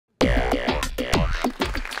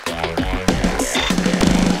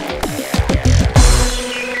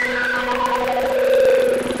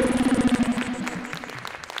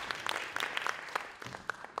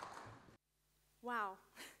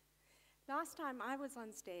time I was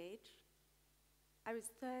on stage, I was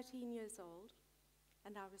 13 years old,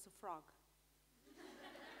 and I was a frog.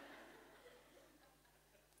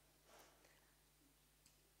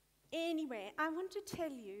 Anyway, I want to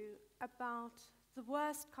tell you about the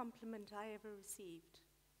worst compliment I ever received.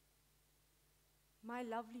 My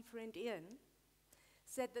lovely friend Ian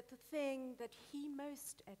said that the thing that he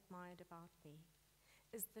most admired about me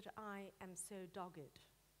is that I am so dogged.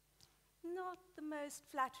 Not the most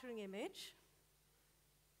flattering image,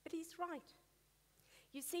 but he's right.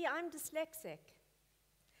 You see, I'm dyslexic,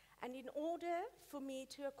 and in order for me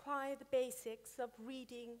to acquire the basics of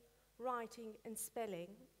reading, writing, and spelling,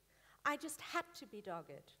 I just had to be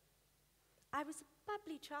dogged. I was a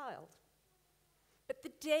bubbly child, but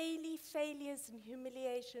the daily failures and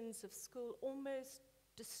humiliations of school almost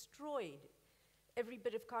destroyed every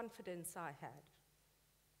bit of confidence I had.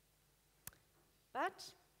 But,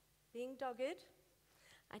 being dogged,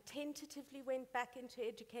 I tentatively went back into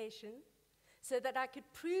education so that I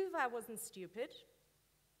could prove I wasn't stupid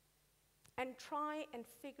and try and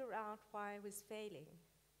figure out why I was failing.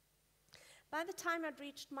 By the time I'd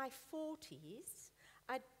reached my 40s,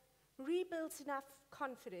 I'd rebuilt enough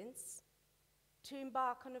confidence to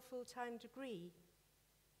embark on a full-time degree.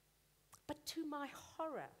 But to my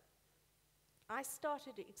horror, I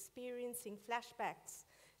started experiencing flashbacks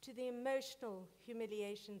to the emotional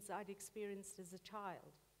humiliations I'd experienced as a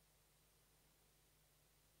child.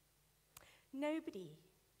 Nobody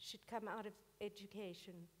should come out of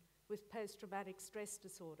education with post-traumatic stress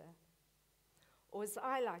disorder, or as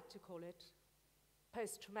I like to call it,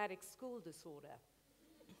 post-traumatic school disorder.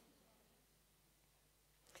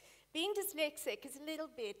 Being dyslexic is a little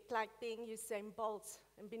bit like being Usain Bolt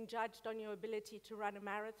and being judged on your ability to run a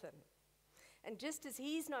marathon. And just as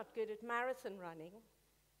he's not good at marathon running,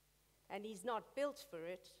 and he's not built for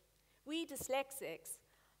it, we dyslexics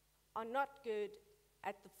are not good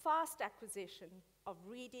at the fast acquisition of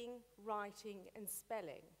reading, writing, and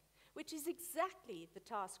spelling, which is exactly the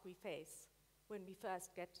task we face when we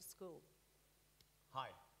first get to school. Hi,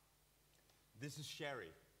 this is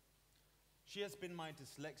Cheri. She has been my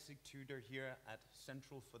dyslexic tutor here at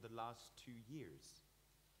Central for the last 2 years.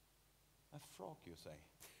 A frog, you say?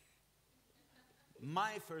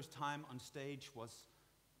 My first time on stage was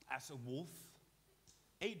as a wolf,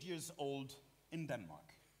 8 years old in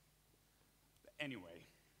Denmark. Anyway,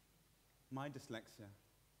 my dyslexia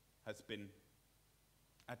has been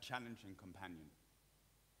a challenging companion.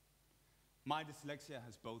 My dyslexia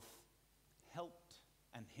has both helped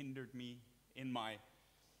and hindered me in my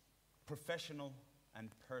professional and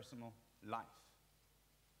personal life.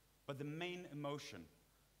 But the main emotion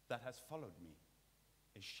that has followed me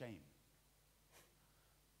is shame.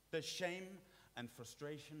 The shame and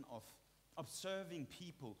frustration of observing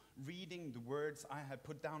people reading the words I had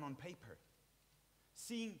put down on paper,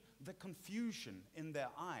 seeing the confusion in their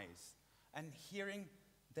eyes, and hearing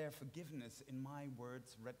their forgiveness in my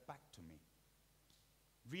words read back to me.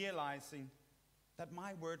 Realizing that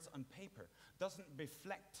my words on paper doesn't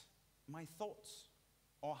reflect my thoughts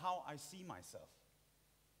or how I see myself.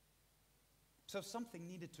 So something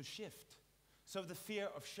needed to shift. So the fear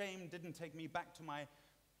of shame didn't take me back to my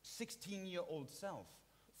 16-year-old self,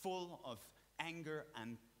 full of anger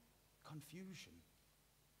and confusion.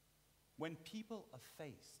 When people are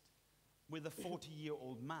faced with a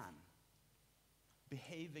 40-year-old man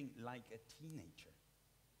behaving like a teenager,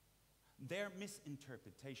 their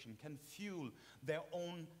misinterpretation can fuel their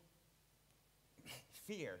own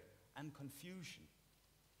fear and confusion,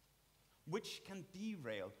 which can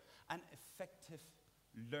derail an effective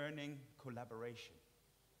learning collaboration.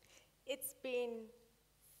 It's been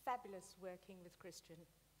fabulous working with Christian,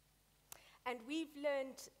 and we've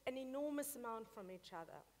learned an enormous amount from each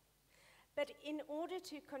other. But in order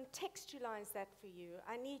to contextualize that for you,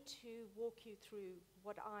 I need to walk you through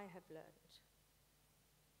what I have learned.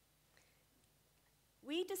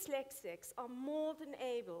 We dyslexics are more than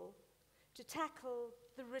able to tackle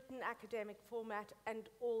the written academic format and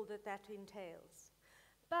all that that entails.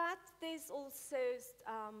 But there's also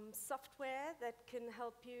software that can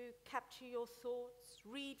help you capture your thoughts,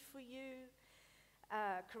 read for you,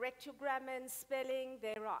 correct your grammar and spelling.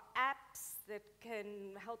 There are apps that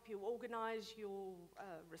can help you organize your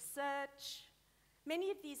research. Many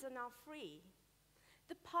of these are now free.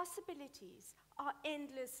 The possibilities are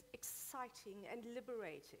endless, exciting, and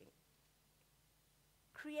liberating.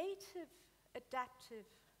 Creative, adaptive,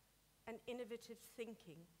 and innovative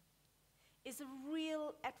thinking is a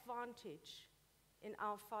real advantage in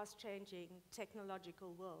our fast-changing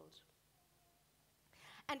technological world.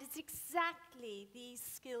 And it's exactly these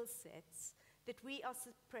skill sets that we are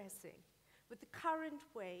suppressing with the current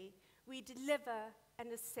way we deliver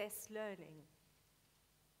and assess learning.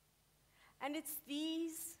 And it's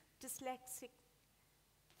these dyslexic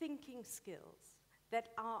thinking skills that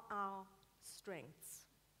are our strengths.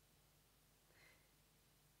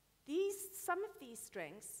 Some of these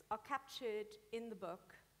strengths are captured in the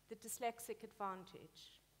book, The Dyslexic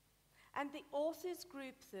Advantage, and the authors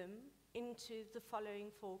group them into the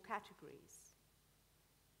following 4 categories.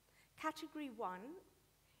 Category 1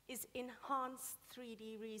 is enhanced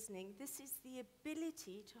 3D reasoning. This is the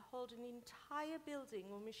ability to hold an entire building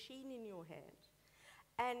or machine in your head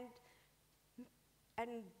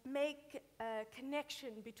and make a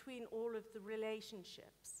connection between all of the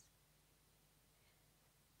relationships.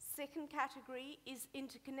 Second category is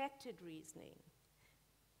interconnected reasoning.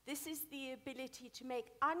 This is the ability to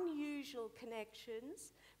make unusual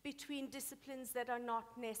connections between disciplines that are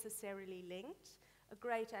not necessarily linked, a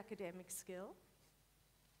great academic skill.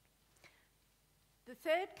 The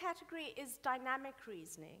third category is dynamic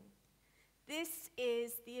reasoning. This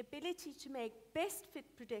is the ability to make best fit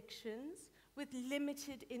predictions with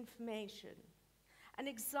limited information. An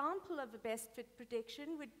example of a best fit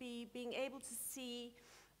prediction would be being able to see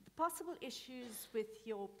the possible issues with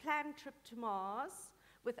your planned trip to Mars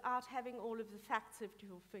without having all of the facts at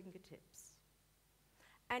your fingertips.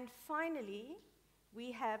 And finally,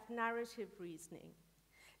 we have narrative reasoning.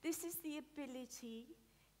 This is the ability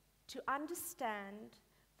to understand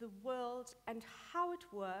the world and how it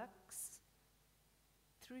works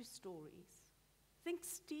through stories. Think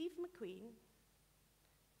Steve McQueen,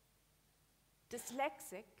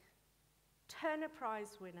 dyslexic, Turner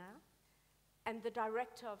Prize winner, and the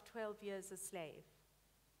director of 12 Years a Slave.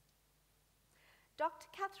 Dr.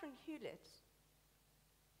 Catherine Hewlett,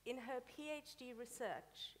 in her PhD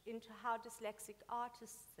research into how dyslexic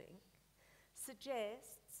artists think,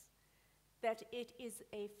 suggests that it is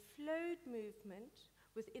a flowed movement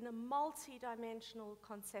within a multi-dimensional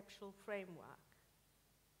conceptual framework.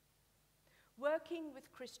 Working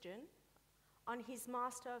with Christian on his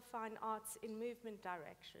Master of Fine Arts in Movement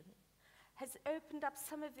Direction has opened up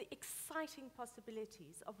some of the exciting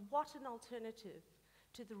possibilities of what an alternative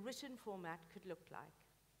to the written format could look like.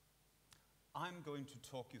 I'm going to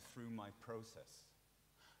talk you through my process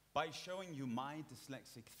by showing you my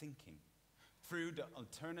dyslexic thinking through the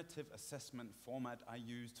alternative assessment format I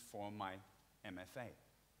used for my MFA.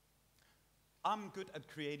 I'm good at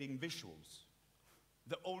creating visuals,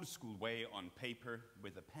 the old school way on paper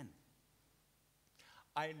with a pen.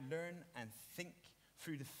 I learn and think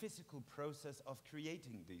through the physical process of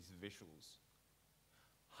creating these visuals.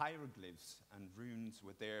 Hieroglyphs and runes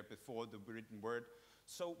were there before the written word,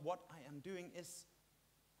 so what I am doing is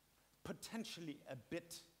potentially a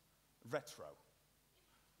bit retro.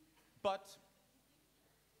 But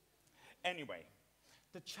anyway,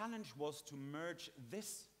 the challenge was to merge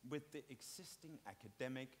this with the existing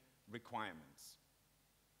academic requirements.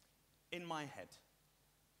 In my head,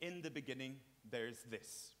 in the beginning, there's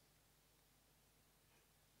this.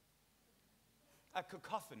 A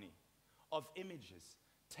cacophony of images,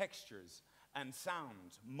 textures, and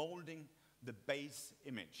sounds molding the base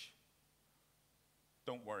image.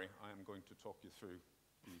 Don't worry, I am going to talk you through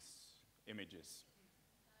these images.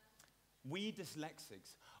 We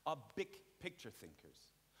dyslexics are big picture thinkers.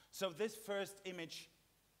 So this first image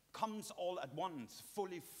comes all at once,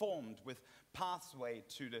 fully formed with pathway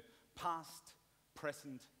to the past,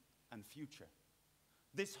 present, and future.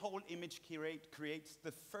 This whole image creates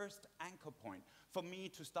the first anchor point for me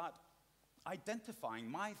to start identifying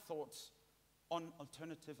my thoughts on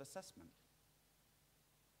alternative assessment.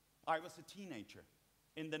 I was a teenager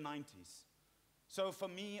in the 90s. So for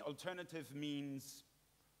me, alternative means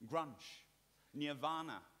grunge,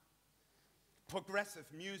 Nirvana, progressive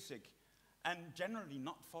music, and generally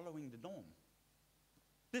not following the norm.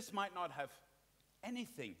 This might not have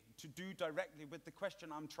anything to do directly with the question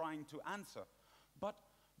I'm trying to answer, but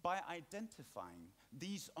by identifying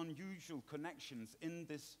these unusual connections in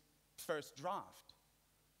this first draft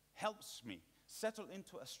helps me settle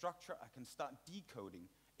into a structure I can start decoding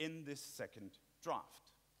in this second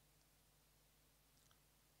draft.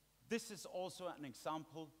 This is also an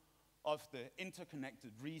example of the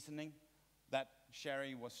interconnected reasoning that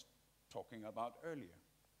Cheri was talking about earlier.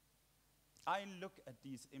 I look at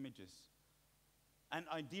these images and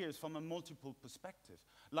ideas from a multiple perspective,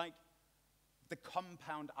 like the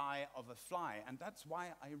compound eye of a fly, and that's why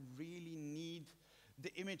I really need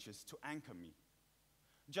the images to anchor me.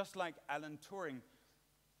 Just like Alan Turing,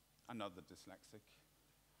 another dyslexic,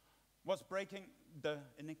 was breaking the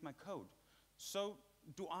Enigma code. So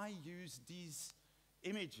do I use these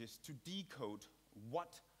images to decode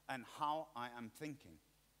what and how I am thinking?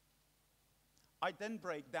 I then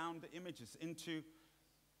break down the images into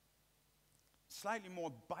slightly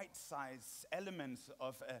more bite-sized elements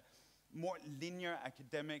of a more linear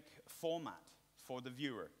academic format for the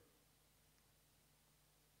viewer.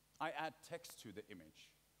 I add text to the image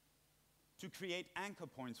to create anchor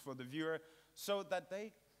points for the viewer so that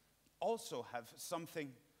they also have something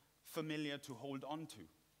familiar to hold on to.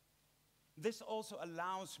 This also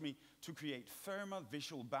allows me to create firmer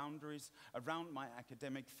visual boundaries around my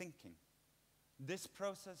academic thinking. This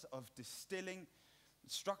process of distilling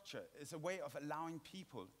structure is a way of allowing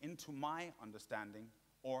people into my understanding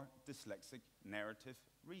or dyslexic narrative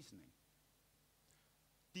reasoning.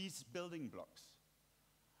 These building blocks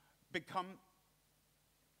become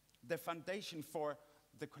the foundation for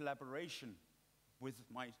the collaboration with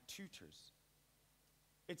my tutors.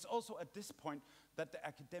 It's also at this point that the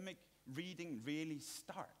academic reading really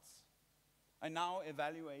starts. I now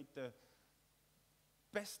evaluate the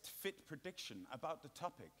best fit prediction about the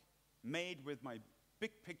topic made with my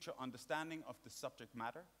big picture understanding of the subject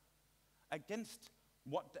matter against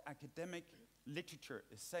what the academic literature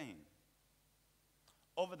is saying.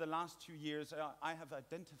 Over the last 2 years, I have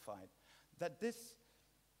identified that this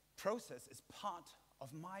process is part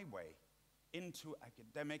of my way into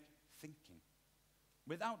academic thinking.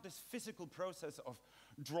 Without this physical process of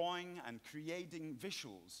drawing and creating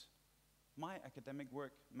visuals, my academic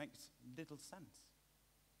work makes little sense,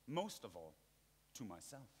 most of all to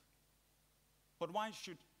myself. But why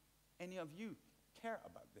should any of you care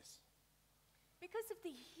about this? Because of the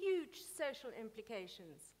huge social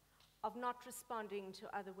implications of not responding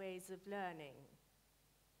to other ways of learning.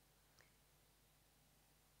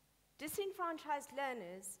 Disenfranchised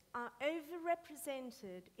learners are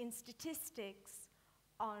overrepresented in statistics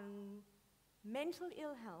on mental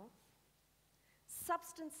ill health,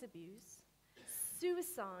 substance abuse,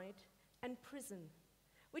 suicide, and prison,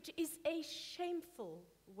 which is a shameful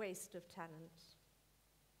waste of talent.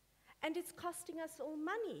 And it's costing us all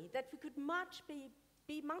money that we could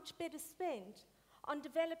be much better spent on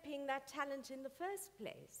developing that talent in the first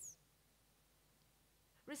place.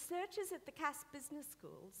 Researchers at the Cass Business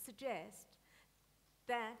School suggest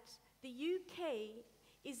that the UK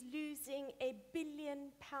is losing £1 billion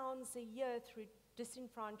a year through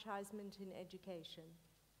disenfranchisement in education.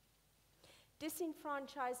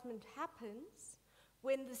 Disenfranchisement happens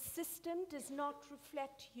when the system does not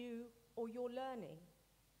reflect you or your learning.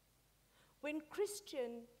 When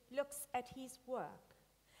Christian looks at his work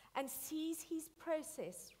and sees his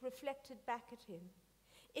process reflected back at him,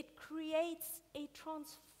 it creates a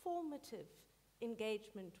transformative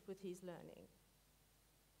engagement with his learning.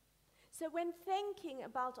 So when thinking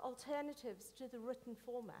about alternatives to the written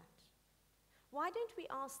format, why don't we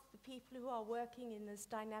ask the people who are working in this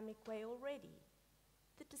dynamic way already,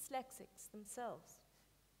 the dyslexics themselves?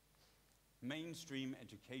 Mainstream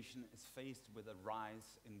education is faced with a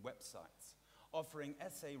rise in websites offering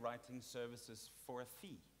essay writing services for a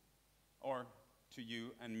fee, or to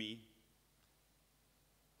you and me,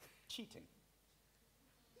 cheating.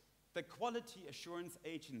 The Quality Assurance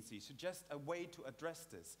Agency suggests a way to address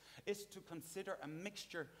this is to consider a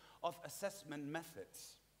mixture of assessment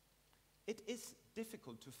methods. It is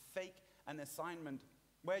difficult to fake an assignment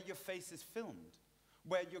where your face is filmed,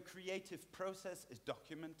 where your creative process is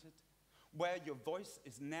documented, where your voice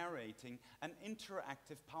is narrating an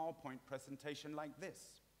interactive PowerPoint presentation like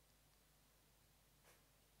this.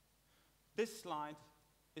 This slide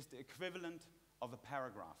is the equivalent of a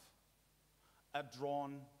paragraph, a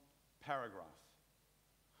drawn paragraph.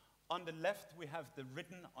 On the left, we have the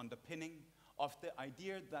written underpinning of the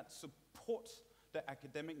idea that supports the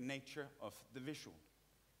academic nature of the visual.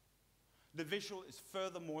 The visual is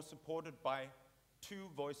furthermore supported by 2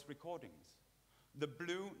 voice recordings. The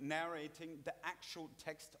blue narrating the actual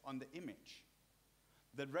text on the image.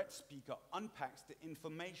 The red speaker unpacks the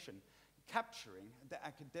information, capturing the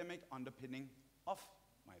academic underpinning of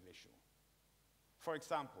my visual. For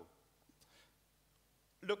example,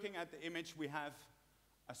 looking at the image, we have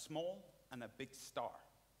a small and a big star.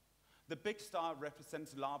 The big star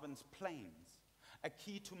represents Laban's planes, a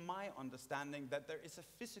key to my understanding that there is a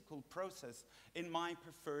physical process in my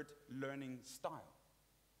preferred learning style.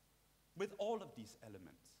 With all of these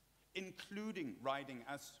elements, including writing,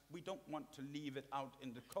 as we don't want to leave it out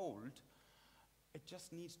in the cold, it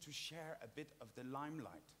just needs to share a bit of the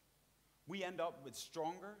limelight. We end up with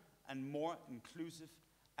stronger and more inclusive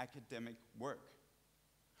academic work.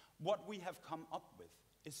 What we have come up with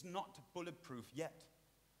is not bulletproof yet,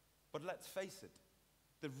 but let's face it,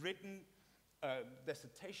 the written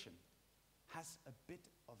dissertation has a bit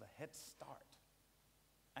of a head start,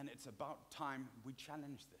 and it's about time we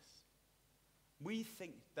challenge this. We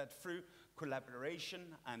think that through collaboration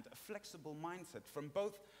and a flexible mindset from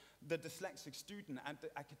both the dyslexic student and the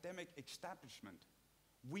academic establishment,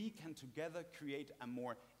 we can together create a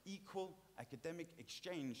more equal academic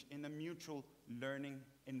exchange in a mutual learning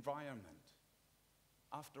environment.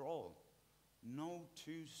 After all, no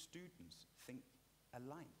two students think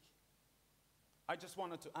alike. I just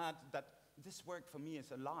wanted to add that this work for me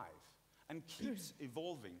is alive and keeps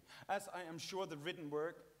evolving, as I am sure the written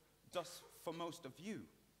work does for most of you.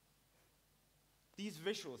 These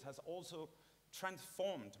visuals has also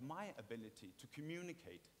transformed my ability to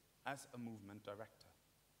communicate as a movement director.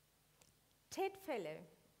 TED Fellow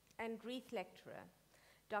and Reith Lecturer,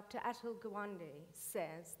 Dr. Atul Gawande,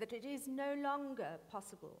 says that it is no longer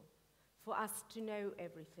possible for us to know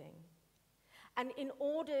everything. And in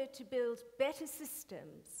order to build better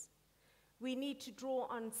systems, we need to draw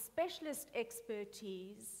on specialist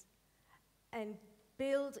expertise and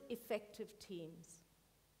build effective teams.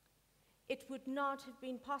 It would not have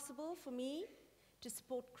been possible for me to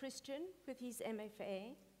support Christian with his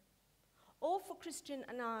MFA, or for Christian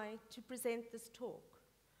and I to present this talk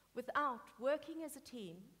without working as a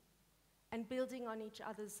team and building on each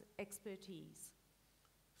other's expertise.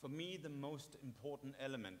 For me, the most important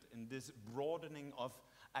element in this broadening of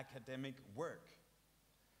academic work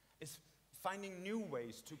is finding new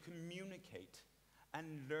ways to communicate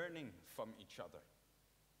and learning from each other.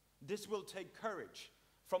 This will take courage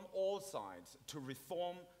from all sides to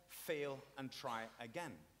reform, fail, and try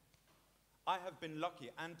again. I have been lucky,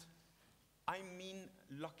 and I mean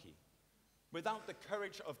lucky. Without the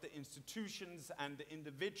courage of the institutions and the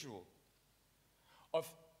individual, of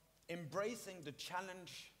embracing the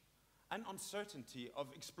challenge and uncertainty of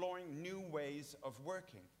exploring new ways of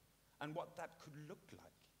working and what that could look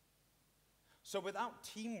like. So without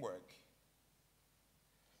teamwork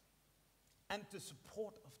and the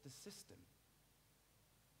support of the system,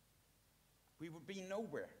 we would be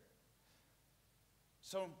nowhere.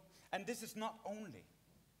 So, and this is not only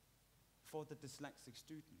for the dyslexic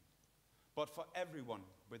student, but for everyone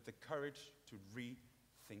with the courage to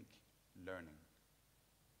rethink learning.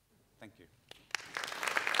 Thank you.